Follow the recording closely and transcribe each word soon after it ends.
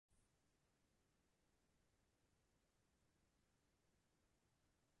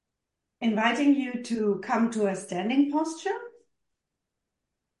Inviting you to come to a standing posture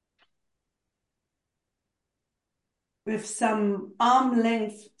with some arm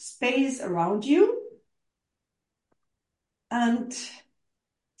length space around you, and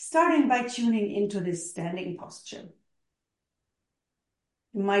starting by tuning into this standing posture.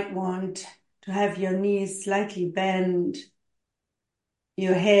 You might want to have your knees slightly bent,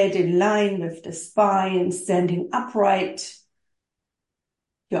 your head in line with the spine, standing upright.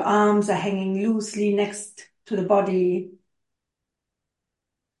 Your arms are hanging loosely next to the body.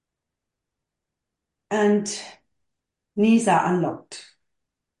 And knees are unlocked.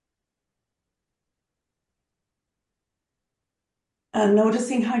 And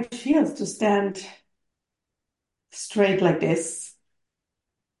noticing how it feels to stand straight like this.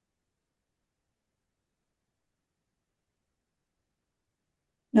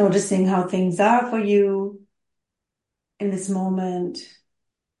 Noticing how things are for you in this moment.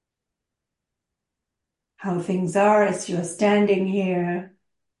 How things are as you are standing here.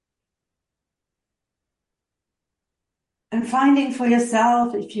 And finding for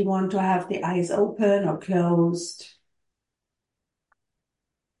yourself if you want to have the eyes open or closed.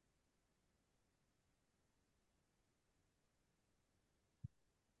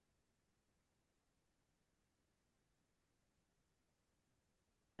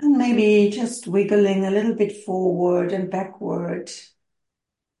 And maybe just wiggling a little bit forward and backward.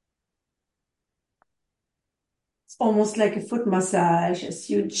 It's almost like a foot massage as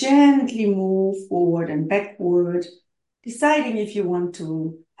you gently move forward and backward, deciding if you want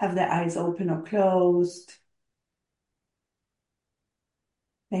to have the eyes open or closed.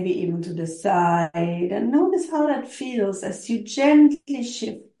 Maybe even to the side, and notice how that feels as you gently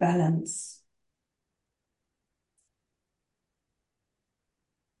shift balance.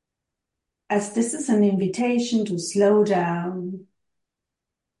 As this is an invitation to slow down,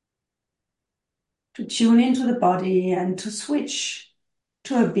 to tune into the body and to switch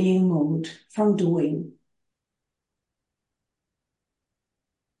to a being mode from doing.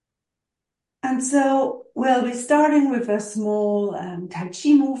 And so we'll be starting with a small Tai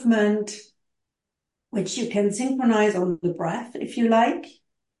Chi movement, which you can synchronize on the breath if you like.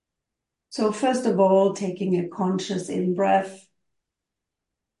 So first of all, taking a conscious in-breath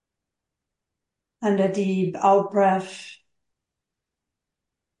and a deep out-breath.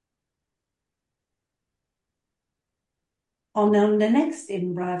 On the next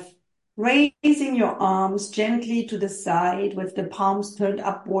in-breath, raising your arms gently to the side with the palms turned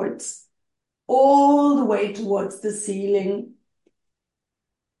upwards, all the way towards the ceiling.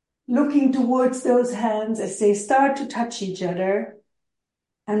 Looking towards those hands as they start to touch each other.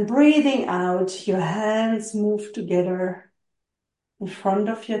 And breathing out, your hands move together in front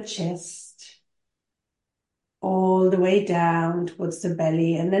of your chest, all the way down towards the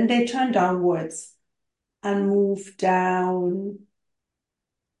belly. And then they turn downwards and move down.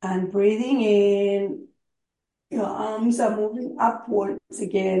 And breathing in, your arms are moving upwards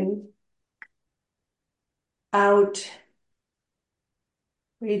again. Out.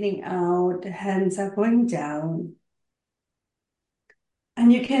 Breathing out, the hands are going down.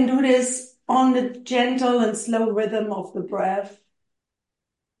 And you can do this on the gentle and slow rhythm of the breath.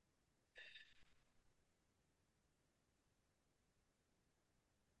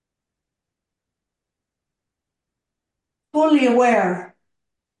 Fully aware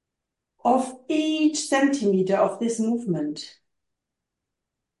of each centimeter of this movement.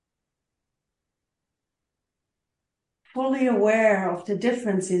 Fully aware of the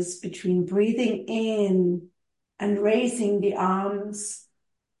differences between breathing in and raising the arms,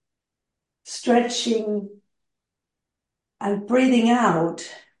 stretching, and breathing out,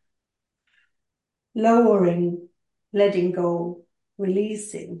 lowering, letting go,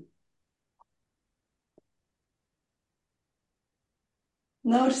 releasing.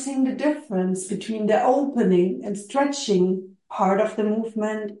 Noticing the difference between the opening and stretching part of the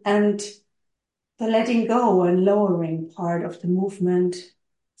movement and the letting go and lowering part of the movement,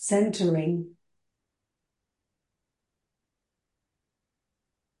 centering.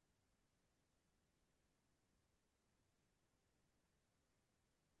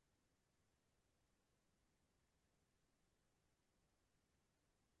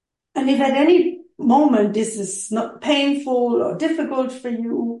 And if at any moment this is not painful or difficult for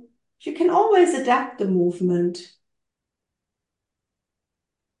you, you can always adapt the movement,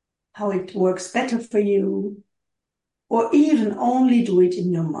 how it works better for you, or even only do it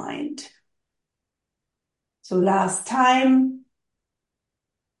in your mind. So last time,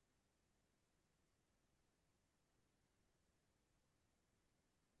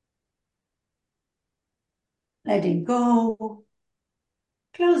 letting go,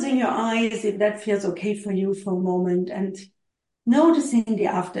 Closing your eyes if that feels okay for you for a moment and noticing the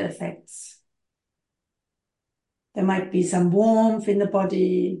after effects. There might be some warmth in the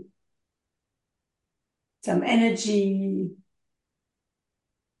body, some energy,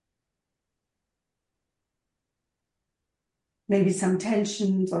 maybe some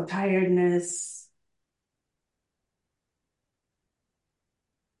tensions or tiredness.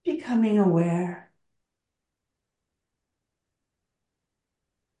 Becoming aware.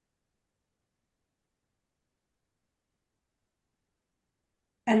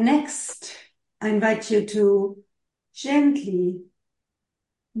 And next, I invite you to gently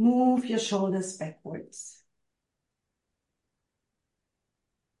move your shoulders backwards.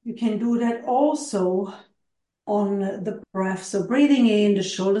 You can do that also on the breath. So breathing in, the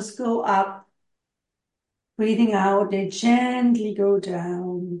shoulders go up. Breathing out, they gently go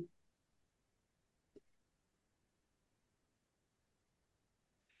down.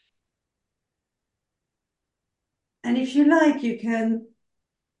 And if you like, you can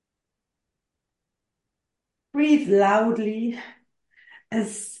breathe loudly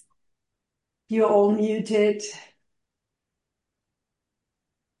as you're all muted.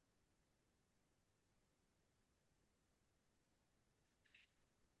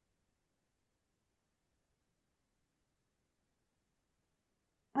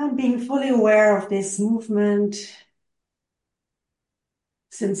 And being fully aware of this movement,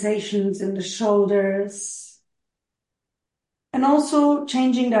 sensations in the shoulders, and also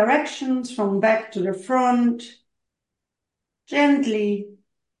changing directions from back to the front, gently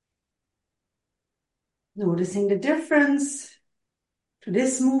noticing the difference to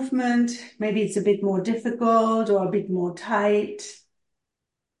this movement. Maybe it's a bit more difficult or a bit more tight.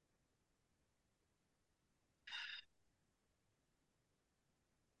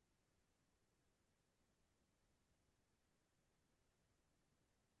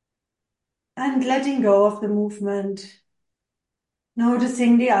 And letting go of the movement,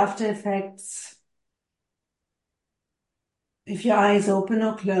 noticing the after effects. If your eyes open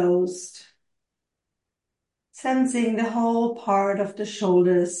or closed, sensing the whole part of the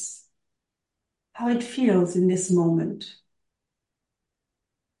shoulders, how it feels in this moment.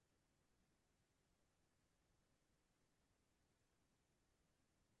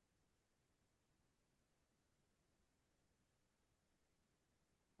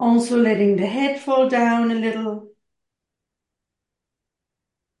 Also letting the head fall down a little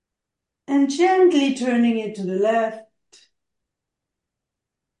and gently turning it to the left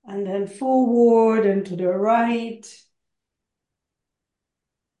and then forward and to the right.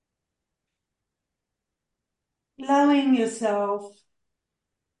 Allowing yourself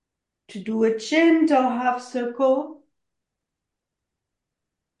to do a gentle half circle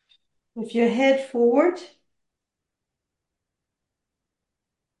with your head forward,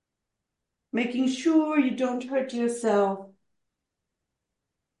 making sure you don't hurt yourself,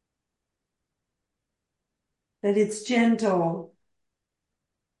 that it's gentle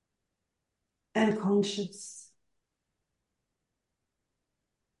and conscious.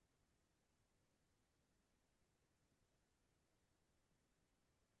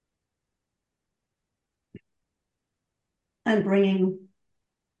 And bringing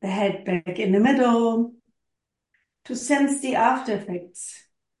the head back in the middle to sense the after effects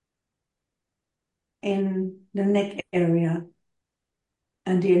in the neck area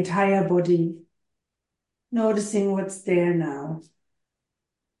and the entire body, noticing what's there now.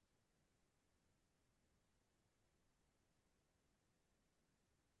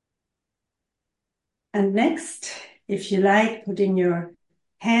 And next, if you like, putting your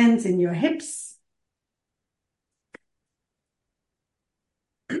hands in your hips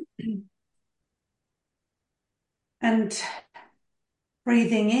and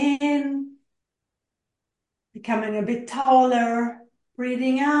breathing in, becoming a bit taller,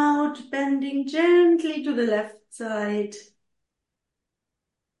 breathing out, bending gently to the left side,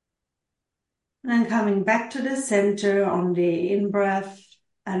 and coming back to the center on the in-breath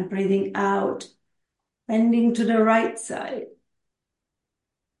and breathing out, bending to the right side.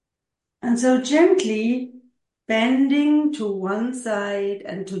 And so gently bending to one side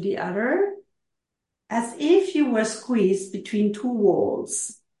and to the other, as if you were squeezed between two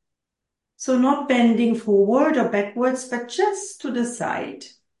walls. So not bending forward or backwards, but just to the side.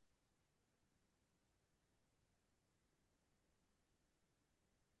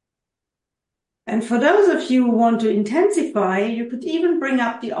 And for those of you who want to intensify, you could even bring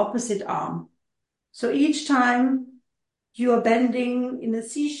up the opposite arm. So each time you are bending in a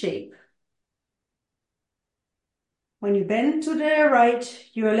C shape. When you bend to the right,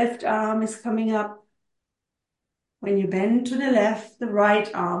 your left arm is coming up. When you bend to the left, the right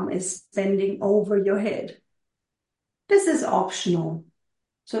arm is bending over your head. This is optional.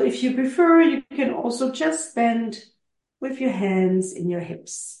 So if you prefer, you can also just bend with your hands in your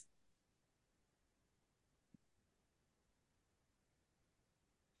hips.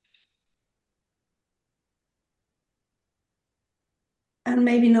 And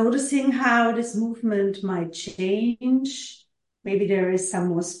maybe noticing how this movement might change. Maybe there is some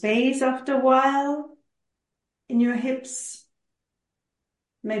more space after a while in your hips.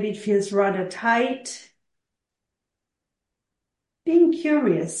 Maybe it feels rather tight. Being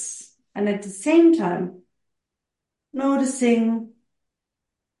curious and at the same time noticing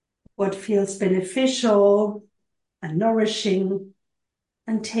what feels beneficial and nourishing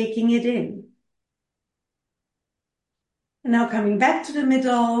and taking it in. And now coming back to the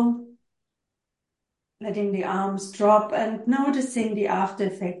middle, letting the arms drop and noticing the after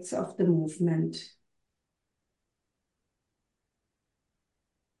effects of the movement.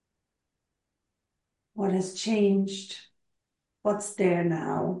 What has changed? What's there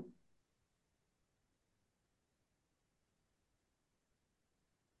now?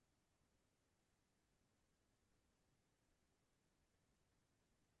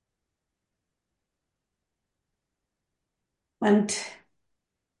 And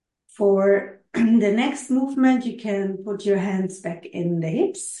for the next movement, you can put your hands back in the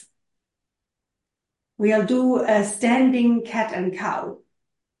hips. We'll do a standing cat and cow.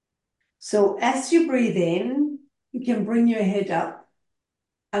 So as you breathe in, you can bring your head up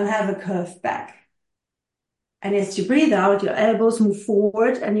and have a curved back. And as you breathe out, your elbows move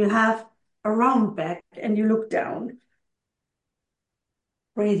forward and you have a round back and you look down.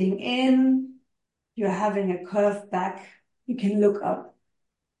 Breathing in, you're having a curved back. You can look up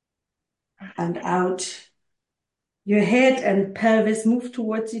and out. Your head and pelvis move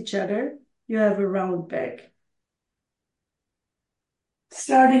towards each other. You have a round back.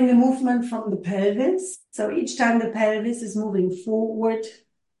 Starting the movement from the pelvis. So each time the pelvis is moving forward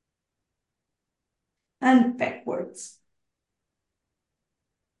and backwards.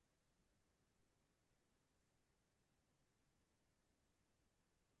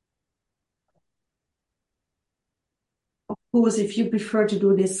 Of course, if you prefer to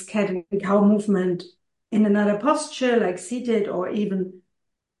do this cat and cow movement in another posture, like seated or even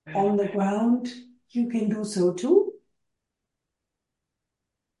on the ground, you can do so too.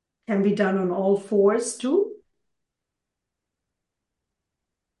 Can be done on all fours too.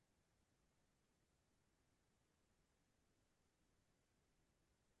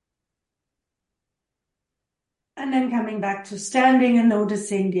 And then coming back to standing and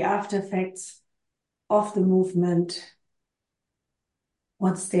noticing the after effects of the movement.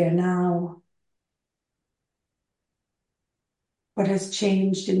 What's there now? What has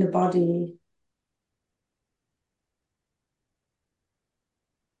changed in the body?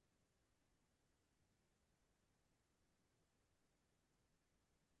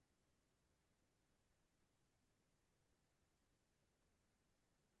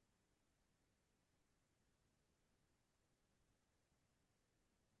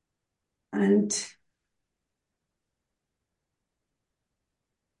 And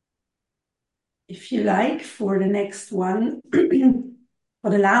if you like, for the next one, for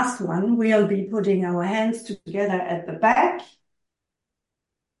the last one, we'll be putting our hands together at the back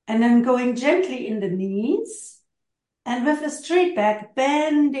and then going gently in the knees and with a straight back,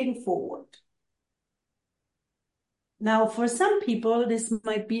 bending forward. Now, for some people, this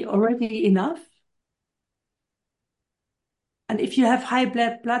might be already enough. And if you have high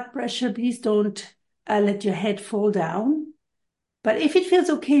blood pressure, please don't let your head fall down. But if it feels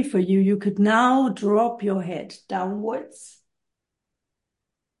okay for you, you could now drop your head downwards.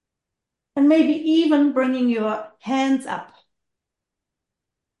 And maybe even bringing your hands up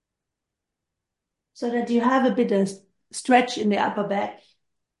so that you have a bit of stretch in the upper back.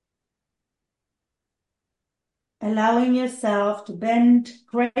 Allowing yourself to bend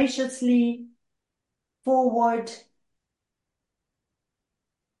graciously forward,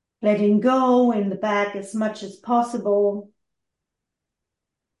 letting go in the back as much as possible.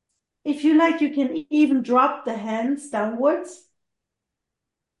 If you like, you can even drop the hands downwards.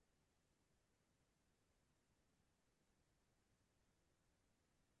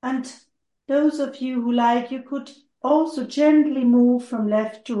 And those of you who like, you could also gently move from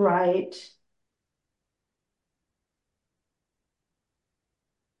left to right.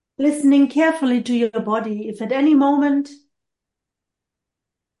 Listening carefully to your body. If at any moment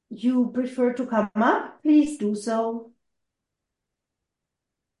you prefer to come up, please do so.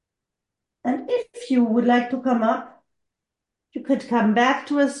 And if you would like to come up, you could come back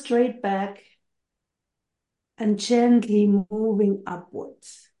to a straight back and gently moving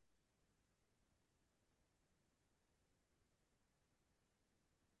upwards.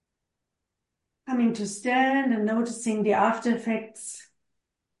 Coming to stand and noticing the after effects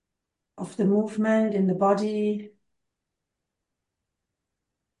of the movement in the body.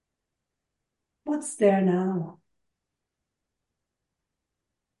 What's there now?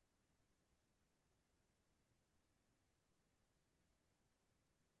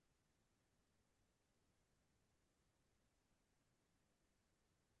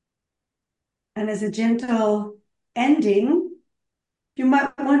 And as a gentle ending, you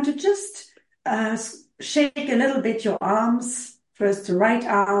might want to just shake a little bit your arms. First the right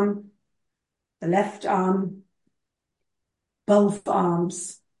arm, the left arm, both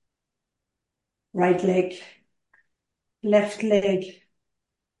arms, right leg, left leg,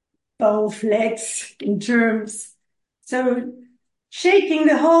 both legs in terms. So shaking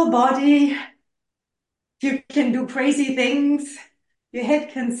the whole body, you can do crazy things. Your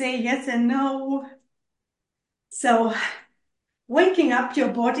head can say yes and no. So waking up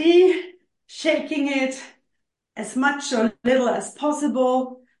your body, shaking it as much or little as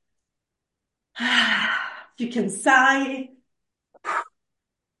possible. You can sigh.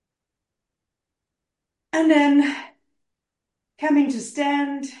 And then coming to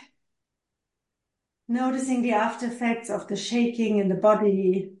stand, noticing the after effects of the shaking in the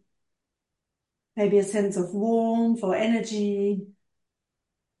body, maybe a sense of warmth or energy,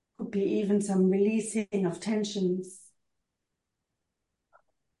 could be even some releasing of tensions.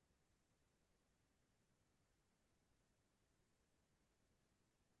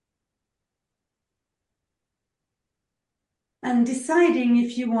 And deciding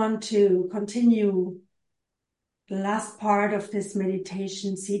if you want to continue the last part of this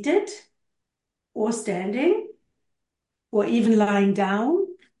meditation seated or standing or even lying down.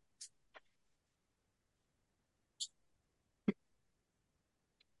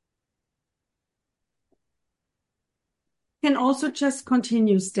 You can also just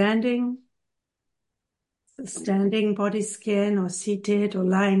continue standing, the standing body scan, or seated or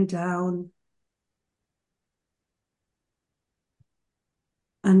lying down.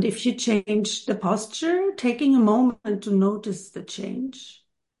 And if you change the posture, taking a moment to notice the change.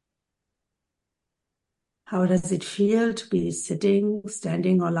 How does it feel to be sitting,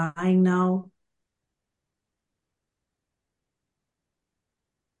 standing, or lying now?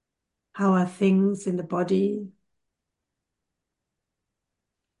 How are things in the body?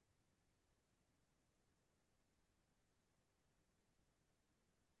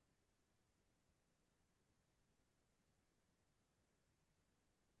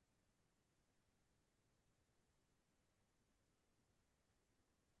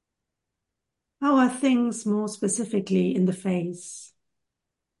 How are things more specifically in the face?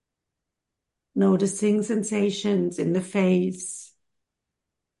 Noticing sensations in the face.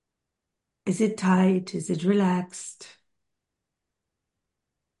 Is it tight? Is it relaxed?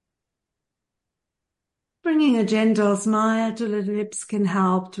 Bringing a gentle smile to the lips can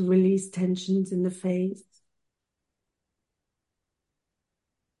help to release tensions in the face.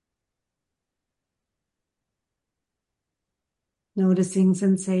 Noticing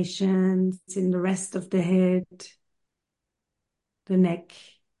sensations in the rest of the head, the neck,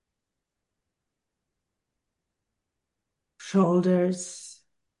 shoulders.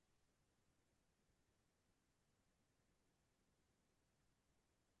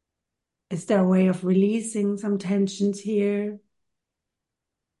 Is there a way of releasing some tensions here?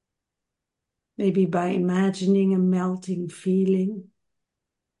 Maybe by imagining a melting feeling.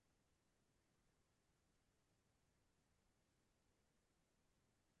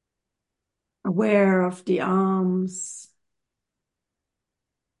 Aware of the arms,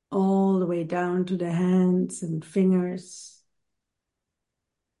 all the way down to the hands and fingers.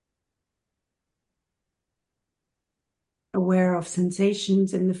 Aware of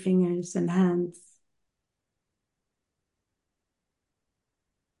sensations in the fingers and hands.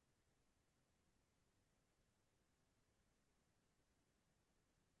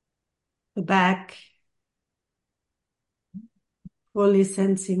 The back, fully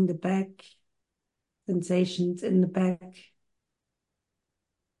sensing the back, sensations in the back.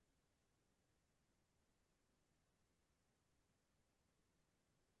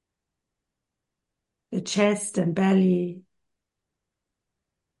 The chest and belly.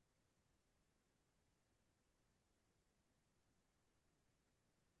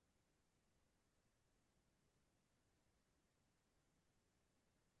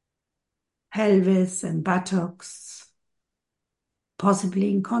 Pelvis and buttocks, possibly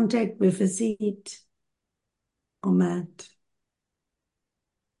in contact with a seat or mat.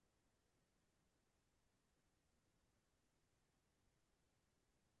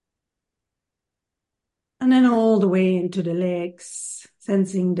 And then all the way into the legs,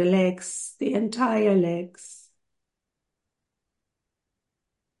 sensing the legs, the entire legs,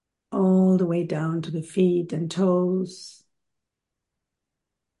 all the way down to the feet and toes.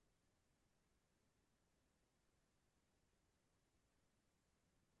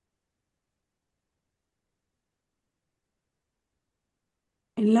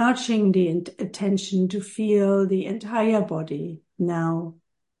 Enlarging the attention to feel the entire body now,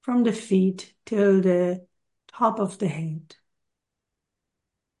 from the feet till the top of the head.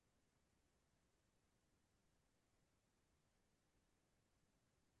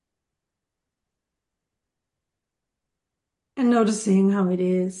 And noticing how it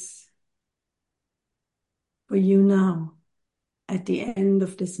is for you now at the end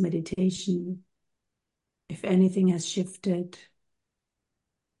of this meditation, if anything has shifted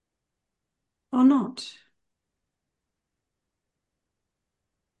or not.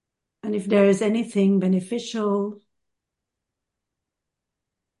 And if there is anything beneficial,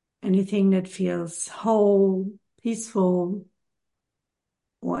 anything that feels whole, peaceful,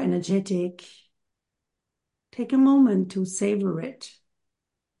 or energetic, take a moment to savor it.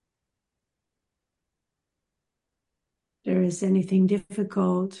 If there is anything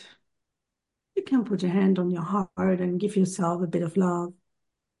difficult, you can put a hand on your heart and give yourself a bit of love.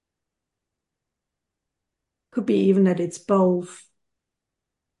 Could be even that it's both.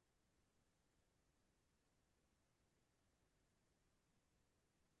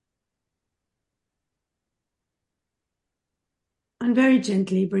 And very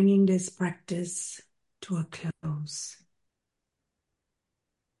gently bringing this practice to a close.